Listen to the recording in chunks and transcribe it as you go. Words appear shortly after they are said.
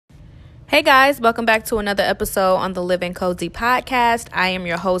Hey guys, welcome back to another episode on the Living Cozy podcast. I am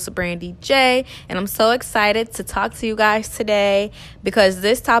your host, Brandy J, and I'm so excited to talk to you guys today because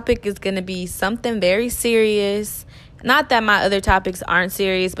this topic is going to be something very serious. Not that my other topics aren't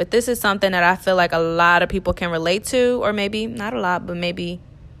serious, but this is something that I feel like a lot of people can relate to, or maybe not a lot, but maybe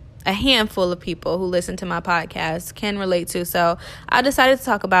a handful of people who listen to my podcast can relate to. So I decided to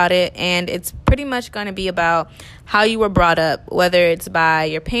talk about it, and it's pretty much going to be about how you were brought up, whether it's by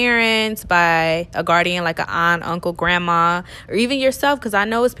your parents, by a guardian like an aunt, uncle, grandma, or even yourself, because I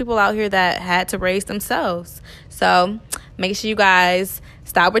know it's people out here that had to raise themselves. So make sure you guys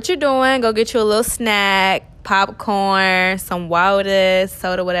stop what you're doing, go get you a little snack, popcorn, some water,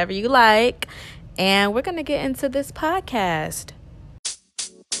 soda, whatever you like, and we're going to get into this podcast.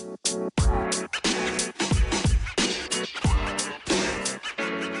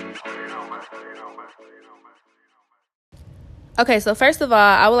 Okay, so first of all,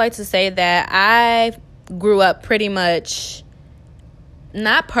 I would like to say that I grew up pretty much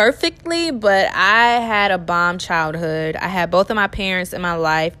not perfectly, but I had a bomb childhood. I had both of my parents in my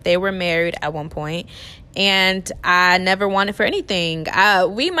life. They were married at one point, and I never wanted for anything.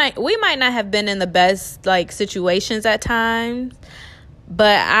 We might not have been in the best situations at times,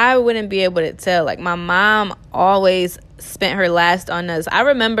 but I wouldn't be able to tell. My mom always spent her last on us. I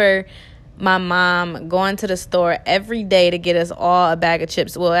remember my mom going to the store every day to get us all a bag of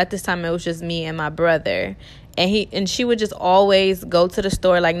chips. Well, at this time, it was just me and my brother. And she would just always go to the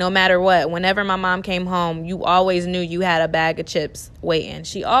store, no matter what. Whenever my mom came home, you always knew you had a bag of chips waiting.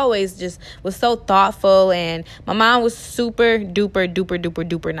 She always just was so thoughtful, and my mom was super duper duper duper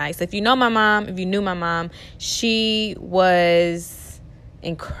duper nice. If you knew my mom, she was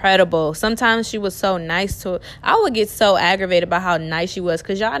incredible. Sometimes she was so nice I would get so aggravated by how nice she was,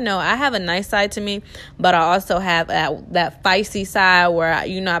 because y'all know I have a nice side to me, but I also have that feisty side where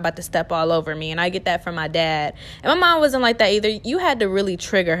I'm about to step all over me, and I get that from my dad. And my mom wasn't like that either. You had to really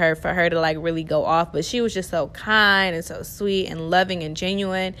trigger her for her to really go off, but she was just so kind and so sweet and loving and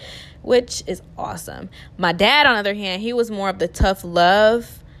genuine, which is awesome. My dad, on the other hand, he was more of the tough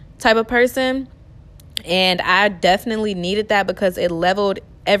love type of person. And I definitely needed that because it leveled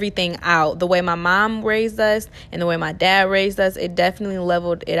everything out. The way my mom raised us and the way my dad raised us, it definitely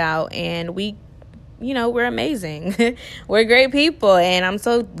leveled it out. And we're amazing. We're great people. And I'm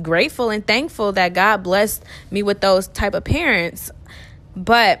so grateful and thankful that God blessed me with those type of parents.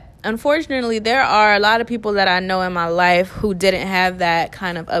 But unfortunately, there are a lot of people that I know in my life who didn't have that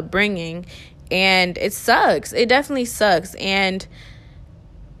kind of upbringing. And it sucks. It definitely sucks. And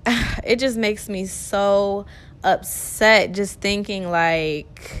it just makes me so upset just thinking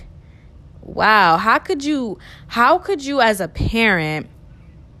wow, how could you as a parent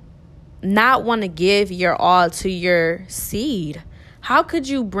not want to give your all to your seed? How could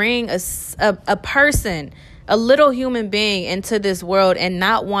you bring a person, a little human being into this world and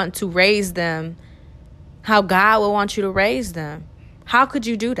not want to raise them how God would want you to raise them? How could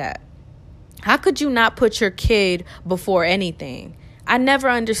you do that? How could you not put your kid before anything? I never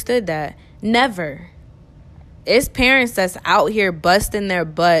understood that. Never. It's parents that's out here busting their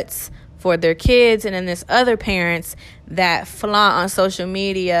butts for their kids, and then there's other parents that flaunt on social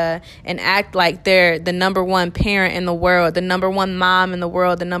media and act like they're the number one parent in the world, the number one mom in the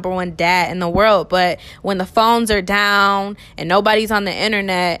world, the number one dad in the world. But when the phones are down and nobody's on the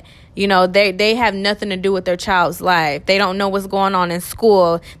internet, they have nothing to do with their child's life. They don't know what's going on in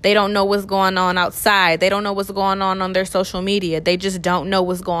school. They don't know what's going on outside. They don't know what's going on their social media. They just don't know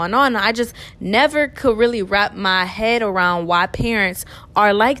what's going on. I just never could really wrap my head around why parents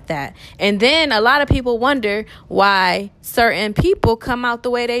are like that. And then a lot of people wonder why certain people come out the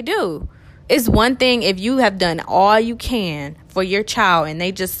way they do. It's one thing if you have done all you can for your child and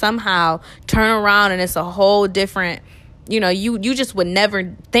they just somehow turn around and it's a whole different, you just would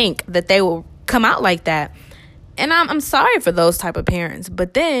never think that they will come out like that. And I'm sorry for those type of parents.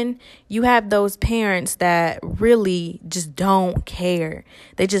 But then you have those parents that really just don't care.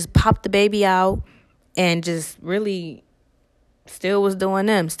 They just pop the baby out and just really still was doing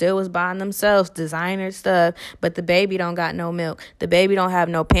them, still was buying themselves designer stuff. But the baby don't got no milk. The baby don't have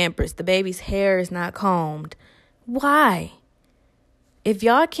no Pampers. The baby's hair is not combed. Why? If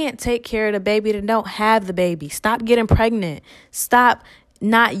y'all can't take care of the baby, then don't have the baby. Stop getting pregnant. Stop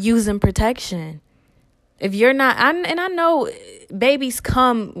not using protection. If you're not, and I know babies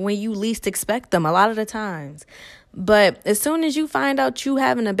come when you least expect them a lot of the times. But as soon as you find out you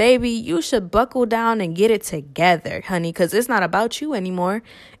having a baby, you should buckle down and get it together, honey, because it's not about you anymore.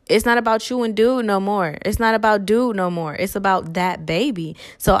 It's not about you and dude no more. It's not about dude no more. It's about that baby.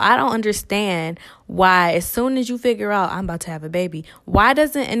 So I don't understand why as soon as you figure out I'm about to have a baby, why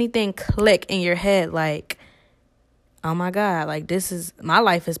doesn't anything click in your head like, oh my God, like my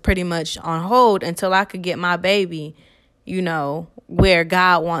life is pretty much on hold until I could get my baby, where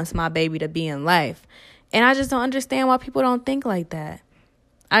God wants my baby to be in life. And I just don't understand why people don't think like that.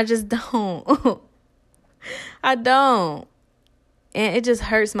 I just don't. I don't. And it just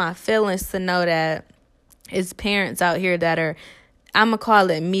hurts my feelings to know that it's parents out here that are, I'm going to call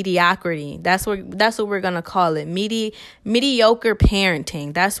it mediocrity. That's what we're going to call it. Mediocre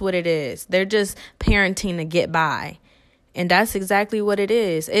parenting. That's what it is. They're just parenting to get by. And that's exactly what it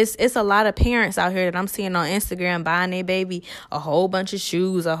is. It's a lot of parents out here that I'm seeing on Instagram buying their baby a whole bunch of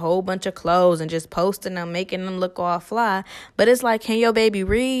shoes, a whole bunch of clothes, and just posting them, making them look all fly. But it's like, can your baby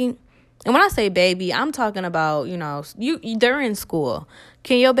read? And when I say baby, I'm talking about, they're in school.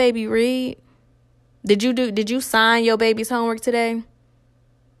 Can your baby read? Did you sign your baby's homework today?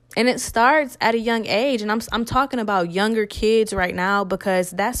 And it starts at a young age. And I'm talking about younger kids right now because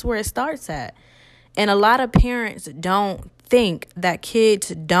that's where it starts at. And a lot of parents don't think that kids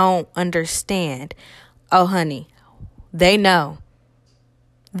don't understand. Oh, honey, they know.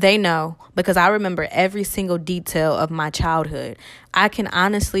 They know, because I remember every single detail of my childhood. I can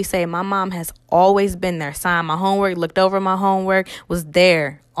honestly say my mom has always been there, signed my homework, looked over my homework, was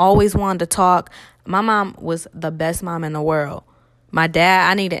there, always wanted to talk. My mom was the best mom in the world. My dad,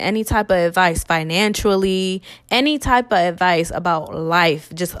 I needed any type of advice financially, any type of advice about life,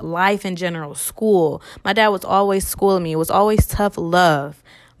 just life in general, school. My dad was always schooling me. It was always tough love.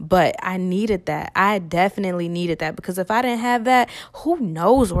 But I needed that. I definitely needed that, because if I didn't have that, who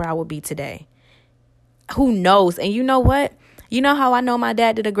knows where I would be today? Who knows? And you know what? You know how I know my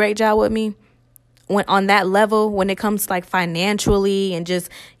dad did a great job with me? When on that level, when it comes to like financially and just,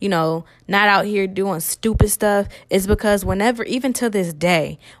 not out here doing stupid stuff, is because whenever, even to this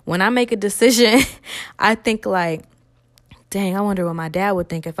day, when I make a decision, I think like, dang, I wonder what my dad would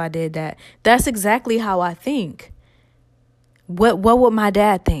think if I did that. That's exactly how I think. What would my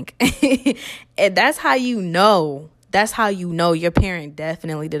dad think? And that's how you know. That's how you know your parent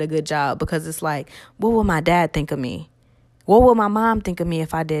definitely did a good job, because it's like, what would my dad think of me? What would my mom think of me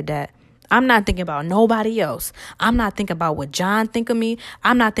if I did that? I'm not thinking about nobody else. I'm not thinking about what John think of me.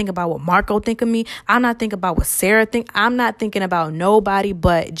 I'm not thinking about what Marco think of me. I'm not thinking about what Sarah think. I'm not thinking about nobody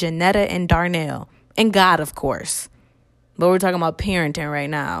but Janetta and Darnell and God, of course. But we're talking about parenting right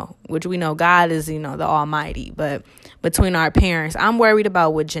now, which we know God is, the Almighty. But between our parents, I'm worried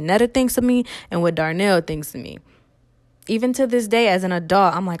about what Janetta thinks of me and what Darnell thinks of me. Even to this day, as an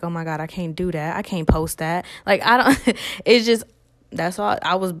adult, I'm like, oh my God, I can't do that. I can't post that. Like, I don't, it's just, that's all.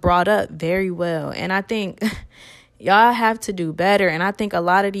 I was brought up very well. And I think y'all have to do better. And I think a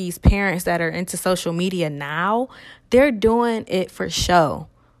lot of these parents that are into social media now, they're doing it for show.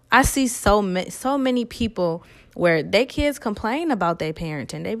 I see so many people where their kids complain about their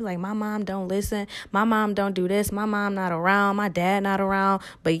parenting. They be like, my mom don't listen. My mom don't do this. My mom not around. My dad not around.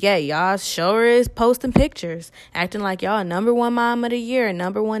 But yeah, y'all sure is posting pictures, acting like y'all number one mom of the year and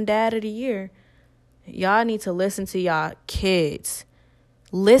number one dad of the year. Y'all need to listen to y'all kids.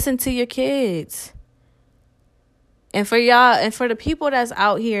 Listen to your kids. And for y'all, and for the people that's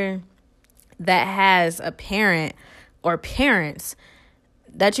out here that has a parent or parents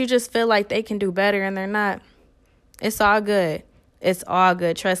that you just feel like they can do better and they're not, it's all good. It's all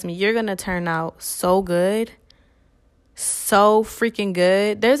good. Trust me, you're going to turn out so good. So freaking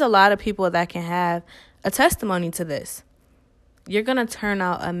good. There's a lot of people that can have a testimony to this. You're going to turn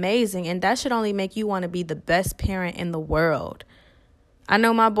out amazing. And that should only make you want to be the best parent in the world. I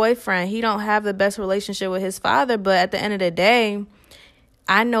know my boyfriend, he don't have the best relationship with his father, but at the end of the day,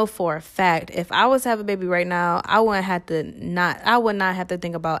 I know for a fact, if I was to have a baby right now, I would not have to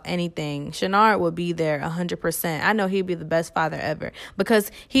think about anything. Shenard would be there 100%. I know he'd be the best father ever,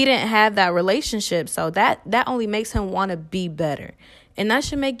 because he didn't have that relationship. So that only makes him want to be better. And that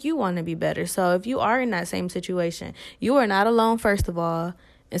should make you want to be better. So if you are in that same situation, you are not alone, first of all.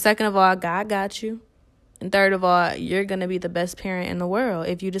 And second of all, God got you. And third of all, you're going to be the best parent in the world.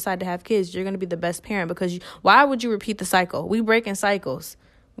 If you decide to have kids, you're going to be the best parent, because why would you repeat the cycle? We breaking cycles.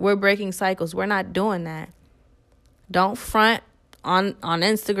 We're breaking cycles. We're not doing that. Don't front on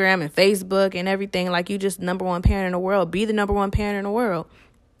Instagram and Facebook and everything like you just number one parent in the world. Be the number one parent in the world,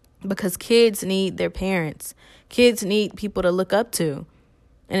 because kids need their parents. Kids need people to look up to.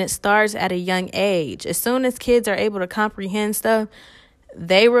 And it starts at a young age. As soon as kids are able to comprehend stuff,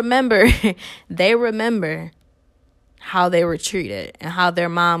 they remember how they were treated and how their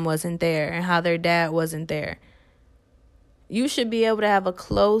mom wasn't there and how their dad wasn't there. You should be able to have a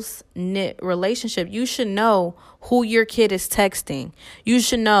close-knit relationship. You should know who your kid is texting. You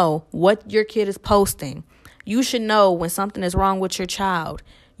should know what your kid is posting. You should know when something is wrong with your child.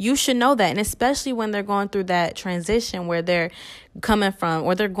 You should know that. And especially when they're going through that transition where they're coming from,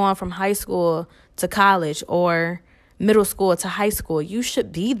 or they're going from high school to college or middle school to high school. You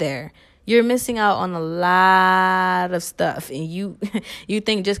should be there. You're missing out on a lot of stuff. And you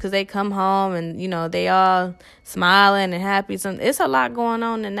think just because they come home and, they all smiling and happy. It's a lot going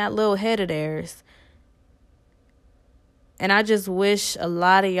on in that little head of theirs. And I just wish a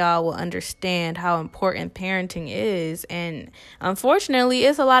lot of y'all will understand how important parenting is. And unfortunately,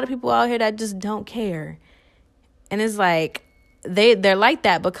 it's a lot of people out here that just don't care. And it's like they're like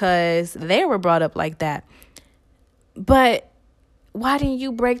that because they were brought up like that. But why didn't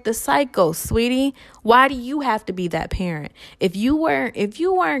you break the cycle, sweetie? Why do you have to be that parent? If you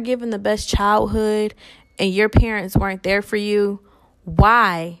weren't given the best childhood and your parents weren't there for you,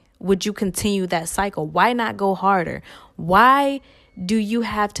 why would you continue that cycle? Why not go harder? Why do you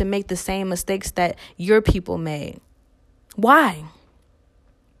have to make the same mistakes that your people made? Why?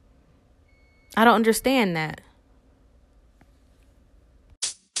 I don't understand that.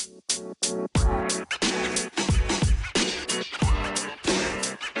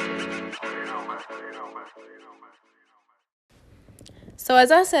 So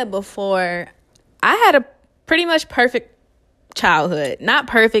as I said before, I had a pretty much perfect childhood. Not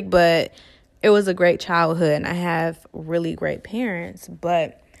perfect, but it was a great childhood. And I have really great parents.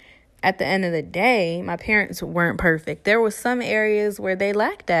 But at the end of the day, my parents weren't perfect. There were some areas where they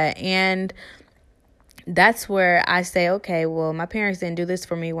lacked that. And that's where I say, okay, well, my parents didn't do this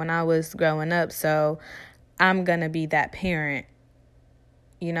for me when I was growing up, so I'm going to be that parent.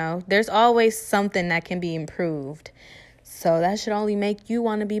 There's always something that can be improved. So that should only make you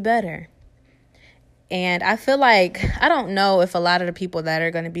want to be better. And I feel like, I don't know if a lot of the people that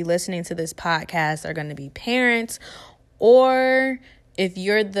are going to be listening to this podcast are going to be parents, or if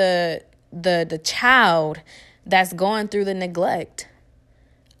you're the child that's going through the neglect.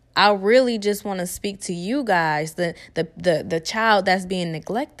 I really just want to speak to you guys, the child that's being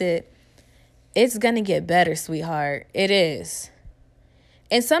neglected. It's going to get better, sweetheart. It is.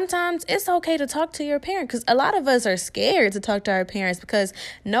 And sometimes it's okay to talk to your parent, because a lot of us are scared to talk to our parents because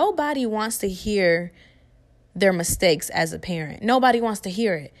nobody wants to hear their mistakes as a parent. Nobody wants to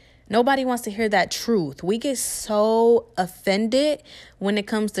hear it. Nobody wants to hear that truth. We get so offended when it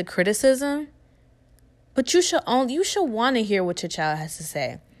comes to criticism. But you should want to hear what your child has to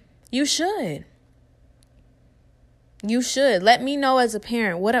say. You should. You should. Let me know as a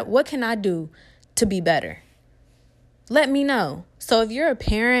parent, what can I do to be better? Let me know. So if you're a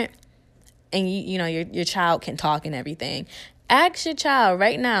parent and your child can talk and everything, ask your child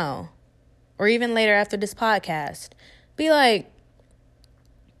right now, or even later after this podcast, be like,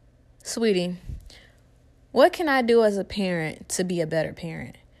 sweetie, what can I do as a parent to be a better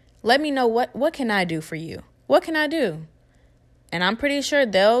parent? Let me know what can I do for you? What can I do? And I'm pretty sure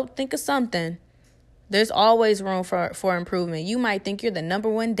they'll think of something. There's always room for improvement. You might think you're the number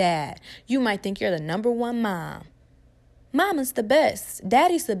one dad. You might think you're the number one mom. Mama's the best.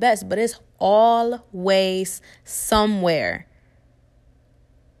 Daddy's the best. But it's always somewhere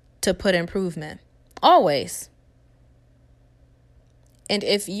to put improvement. Always. And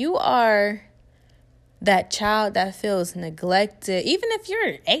if you are that child that feels neglected, even if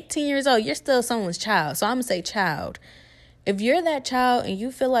you're 18 years old, you're still someone's child. So I'm going to say child. If you're that child and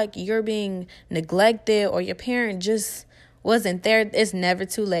you feel like you're being neglected or your parent just wasn't there, it's never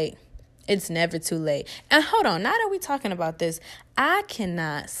too late. It's never too late. And hold on, now that we're talking about this, I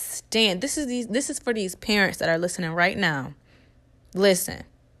cannot stand, this is for these parents that are listening right now. Listen,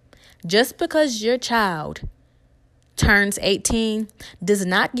 just because your child turns 18 does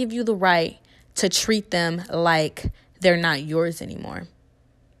not give you the right to treat them like they're not yours anymore.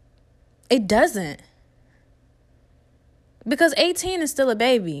 It doesn't. Because 18 is still a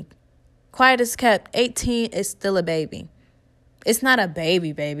baby. Quiet as kept, 18 is still a baby. It's not a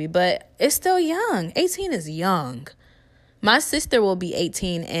baby, but it's still young. 18 is young. My sister will be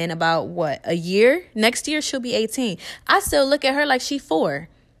 18 in about, a year? Next year, she'll be 18. I still look at her like she's 4.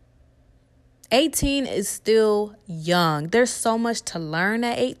 18 is still young. There's so much to learn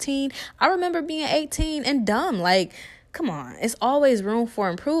at 18. I remember being 18 and dumb. Like, come on. It's always room for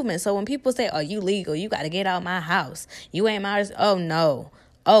improvement. So when people say, oh, you legal, you got to get out my house. You ain't my... Oh, no.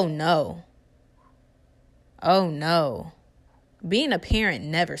 Oh, no. Oh, no. Being a parent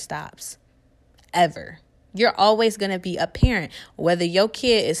never stops. Ever. You're always going to be a parent. Whether your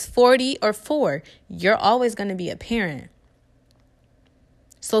kid is 40 or 4, you're always going to be a parent.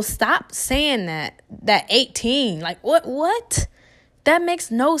 So stop saying that 18. Like, what? That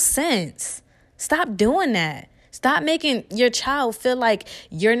makes no sense. Stop doing that. Stop making your child feel like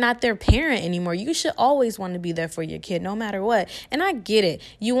you're not their parent anymore. You should always want to be there for your kid, no matter what. And I get it.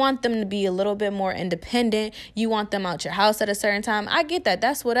 You want them to be a little bit more independent. You want them out your house at a certain time. I get that.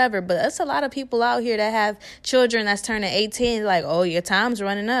 That's whatever. But there's a lot of people out here that have children that's turning 18. Like, oh, your time's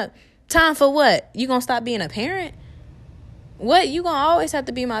running up. Time for what? You gonna stop being a parent? What? You gonna always have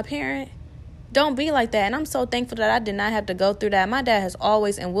to be my parent? Don't be like that. And I'm so thankful that I did not have to go through that. My dad has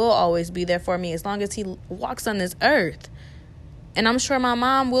always and will always be there for me as long as he walks on this earth. And I'm sure my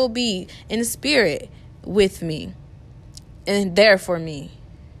mom will be in spirit with me and there for me.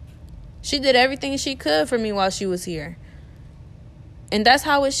 She did everything she could for me while she was here. And that's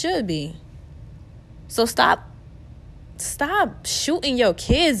how it should be. So stop shooting your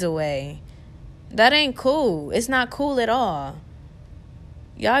kids away. That ain't cool. It's not cool at all.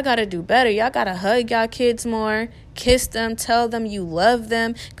 Y'all got to do better. Y'all got to hug y'all kids more. Kiss them. Tell them you love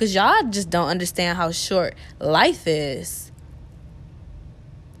them. Because y'all just don't understand how short life is.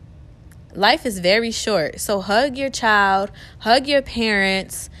 Life is very short. So hug your child. Hug your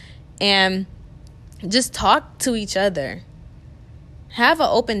parents. And just talk to each other. Have an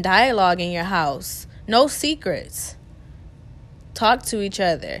open dialogue in your house. No secrets. Talk to each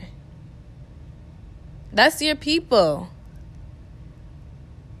other. That's your people.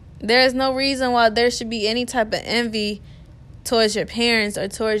 There is no reason why there should be any type of envy towards your parents or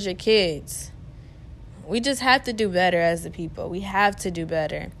towards your kids. We just have to do better as a people. We have to do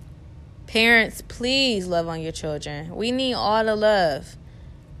better. Parents, please love on your children. We need all the love.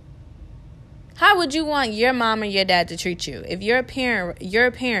 How would you want your mom or your dad to treat you? If you're a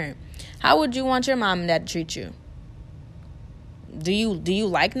parent, how would you want your mom and dad to treat you? Do you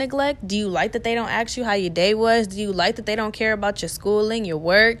like neglect? Do you like that they don't ask you how your day was? Do you like that they don't care about your schooling, your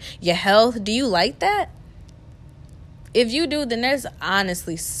work, your health? Do you like that? If you do, then there's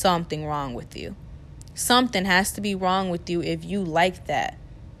honestly something wrong with you. Something has to be wrong with you if you like that.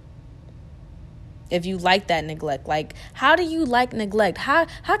 If you like that neglect. Like, how do you like neglect? How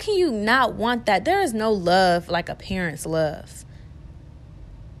can you not want that? There is no love like a parent's love.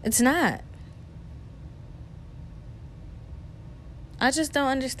 It's not. I just don't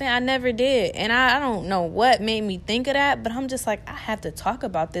understand. I never did. And I don't know what made me think of that, but I'm just like, I have to talk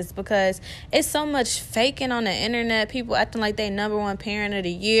about this because it's so much faking on the internet. People acting like they number one parent of the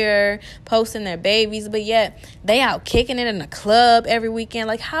year, posting their babies, but yet they out kicking it in the club every weekend.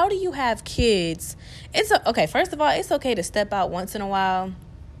 Like, how do you have kids? Okay, first of all, it's okay to step out once in a while.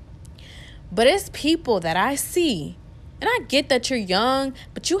 But it's people that I see. And I get that you're young,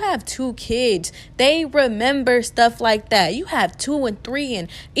 but you have 2 kids. They remember stuff like that. You have 2 and 3 and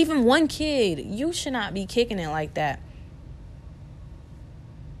even 1 kid. You should not be kicking it like that.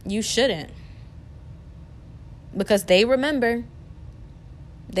 You shouldn't. Because they remember.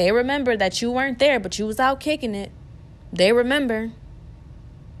 They remember that you weren't there, but you was out kicking it. They remember.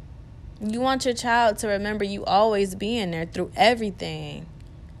 You want your child to remember you always being there through everything.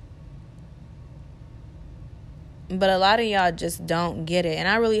 But a lot of y'all just don't get it. And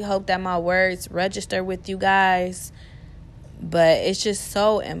I really hope that my words register with you guys. But it's just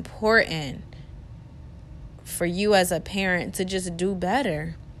so important for you as a parent to just do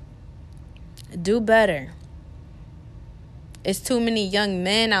better. Do better. It's too many young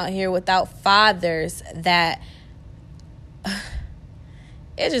men out here without fathers that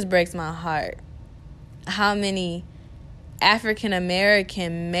it just breaks my heart how many African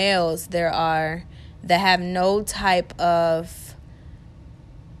American males there are that have no type of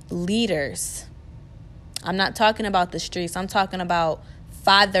leaders. I'm not talking about the streets. I'm talking about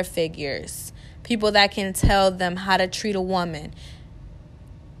father figures. People that can tell them how to treat a woman.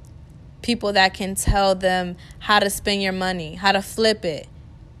 People that can tell them how to spend your money, how to flip it.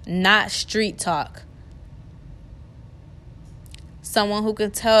 Not street talk. Someone who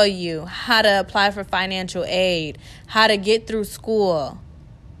can tell you how to apply for financial aid, how to get through school.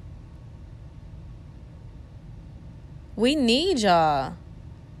 We need y'all.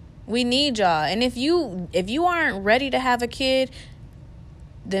 We need y'all. And if you aren't ready to have a kid,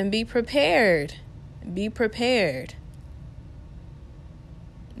 then be prepared. Be prepared.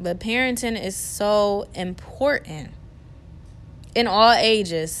 But parenting is so important in all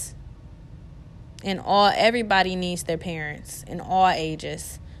ages. Everybody needs their parents in all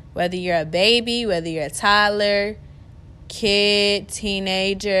ages. Whether you're a baby, whether you're a toddler, kid,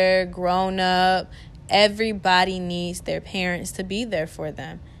 teenager, grown up, everybody needs their parents to be there for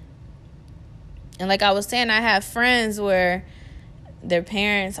them. And like I was saying, I have friends where their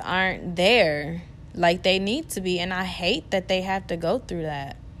parents aren't there. like they need to be. And I hate that they have to go through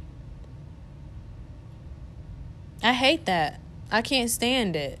that. I hate that. I can't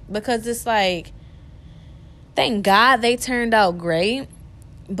stand it. Because it's like, thank God they turned out great.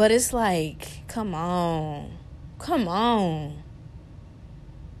 But it's like, come on. Come on.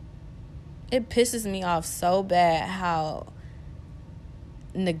 It pisses me off so bad how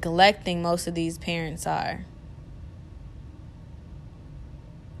neglecting most of these parents are.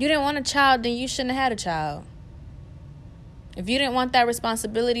 You didn't want a child, then you shouldn't have had a child. If you didn't want that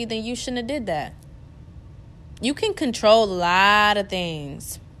responsibility, then you shouldn't have did that. You can control a lot of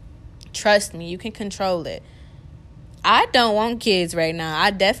things. Trust me, you can control it. I don't want kids right now.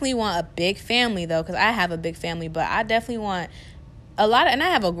 I definitely want a big family, though, because I have a big family. But I definitely want a lot of, and I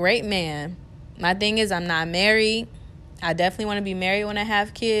have a great man. My thing is, I'm not married. I definitely want to be married when I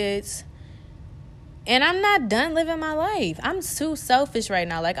have kids. And I'm not done living my life. I'm too selfish right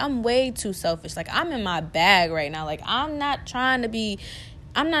now. Like, I'm way too selfish. Like, I'm in my bag right now. Like, I'm not trying to be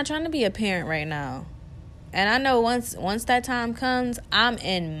a parent right now. And I know once that time comes, I'm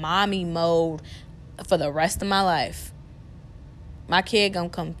in mommy mode for the rest of my life. My kid gonna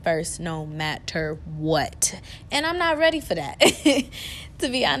come first no matter what. And I'm not ready for that. To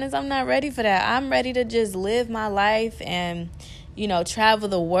be honest, I'm not ready for that. I'm ready to just live my life and, travel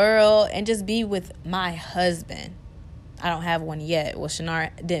the world and just be with my husband. I don't have one yet. Well,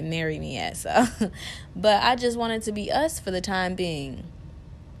 Shannara didn't marry me yet, so. But I just wanted to be us for the time being.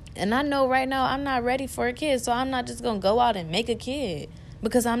 And I know right now I'm not ready for a kid, so I'm not just going to go out and make a kid.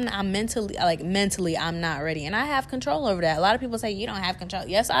 Because I'm mentally I'm not ready. And I have control over that. A lot of people say, you don't have control.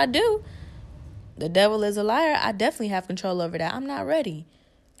 Yes, I do. The devil is a liar. I definitely have control over that. I'm not ready.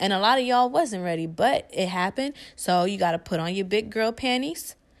 And a lot of y'all wasn't ready, but it happened. So you got to put on your big girl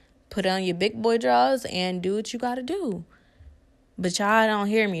panties, put on your big boy drawers, and do what you got to do. But y'all don't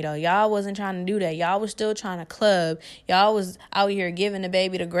hear me, though. Y'all wasn't trying to do that. Y'all was still trying to club. Y'all was out here giving the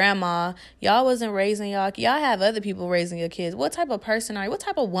baby to grandma. Y'all wasn't raising y'all. Y'all have other people raising your kids. What type of person are you? What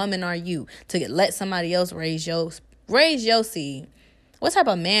type of woman are you to let somebody else raise your seed? What type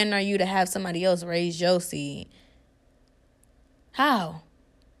of man are you to have somebody else raise your seed? How?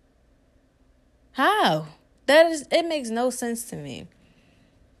 It makes no sense to me.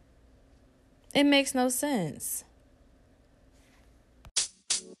 It makes no sense.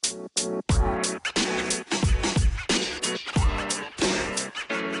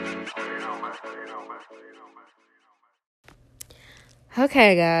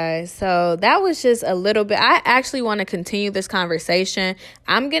 Okay, guys, so that was just a little bit. I actually want to continue this conversation.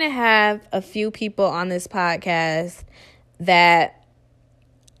 I'm going to have a few people on this podcast that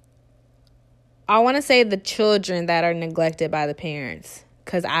I want to say the children that are neglected by the parents.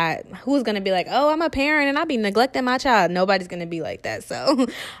 Because who's going to be like, oh, I'm a parent and I'll be neglecting my child? Nobody's going to be like that. So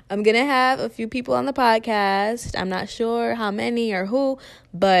I'm going to have a few people on the podcast. I'm not sure how many or who,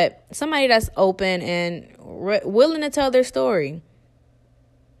 but somebody that's open and willing to tell their story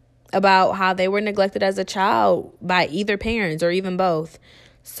about how they were neglected as a child by either parents or even both.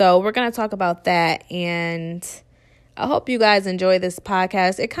 So we're going to talk about that. And I hope you guys enjoy this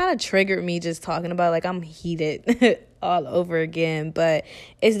podcast. It kind of triggered me just talking about, like, I'm heated all over again, but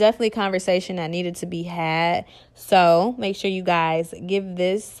it's definitely a conversation that needed to be had. So make sure you guys give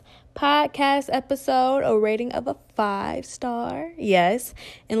this podcast episode a rating of a 5-star. Yes.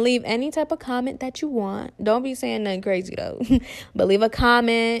 And leave any type of comment that you want. Don't be saying nothing crazy though. But leave a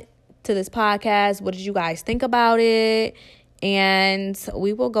comment to this podcast. What did you guys think about it? And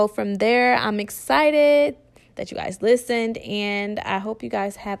we will go from there. I'm excited that you guys listened, and I hope you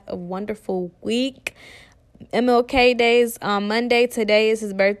guys have a wonderful week. MLK Day's on Monday. Today is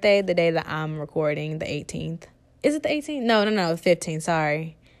his birthday, the day that I'm recording, the 18th. Is it the 18th? No, 15th.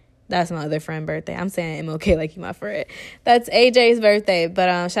 Sorry. That's my other friend's birthday. I'm saying MLK like you my friend. That's AJ's birthday,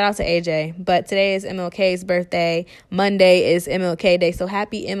 but shout out to AJ. But today is MLK's birthday. Monday is MLK Day. So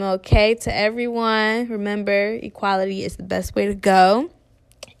happy MLK to everyone. Remember, equality is the best way to go.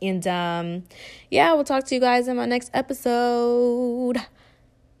 And we'll talk to you guys in my next episode.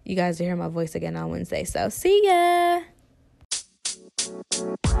 You guys will hear my voice again on Wednesday. So see ya.